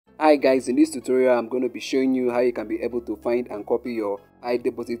Hi guys, in this tutorial I'm going to be showing you how you can be able to find and copy your Pi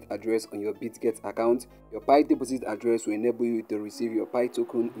deposit address on your Bitget account. Your Pi deposit address will enable you to receive your Pi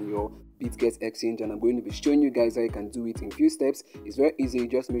token in your Bitget exchange, and I'm going to be showing you guys how you can do it in few steps. It's very easy.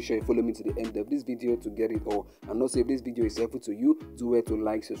 Just make sure you follow me to the end of this video to get it all. And also, if this video is helpful to you, do well to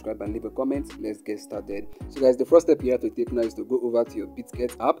like, subscribe and leave a comment. Let's get started. So guys, the first step you have to take now is to go over to your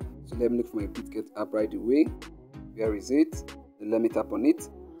Bitget app. So let me look for my Bitget app right away. Where is it? Then let me tap on it.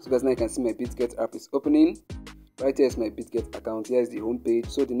 So guys, now you can see my Bitget app is opening. Right here is my Bitget account. Here is the home page.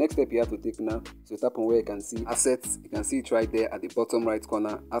 So the next step you have to take now is to tap on where you can see assets. You can see it right there at the bottom right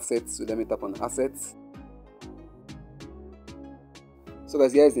corner, assets. So let me tap on assets. So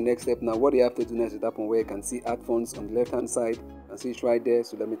guys, here is the next step now. What you have to do now is to tap on where you can see add funds on the left hand side. You can see it right there.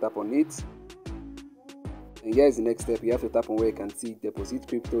 So let me tap on it. And here is the next step. You have to tap on where you can see deposit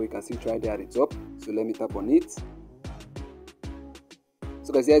crypto. You can see it right there at the top. So let me tap on it.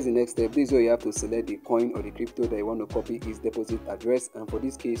 So guys, here's the next step. This is where you have to select the coin or the crypto that you want to copy its deposit address, and for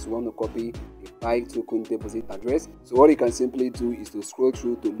this case you want to copy the Pi token deposit address. So what you can simply do is to scroll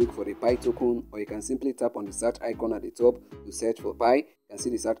through to look for the Pi token, or you can simply tap on the search icon at the top to search for Pi. You can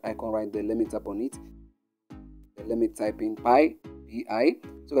see the search icon right there. Let me tap on it. Then let me type in Pi, P-I.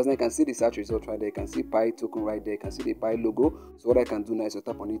 So guys, now you can see the search result right there. You can see Pi token right there. You can see the Pi logo. So what I can do now is to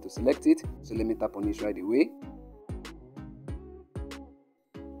tap on it to select it. So let me tap on it right away.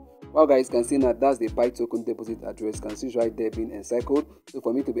 Well guys, you can see now that's the Pi token deposit address. You can see right there being encircled. So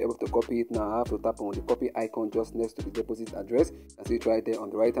for me to be able to copy it now, I have to tap on the copy icon just next to the deposit address. You can see it right there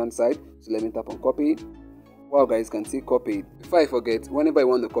on the right hand side. So let me tap on copy. Wow guys, you can see copied. Before I forget, whenever you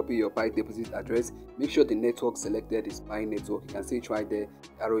want to copy your Pi deposit address, make sure the network selected is Pi network. You can see it right there,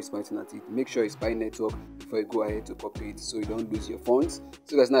 the arrow is pointing at it. Make sure it's Pi network before you go ahead to copy it so you don't lose your funds.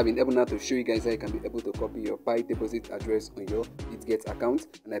 So guys, now I've been able now to show you guys how you can be able to copy your Pi deposit address on your Bitget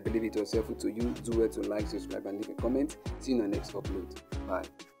account, and I believe it was helpful to you. Do well to like, subscribe and leave a comment. See you in the next upload. Bye.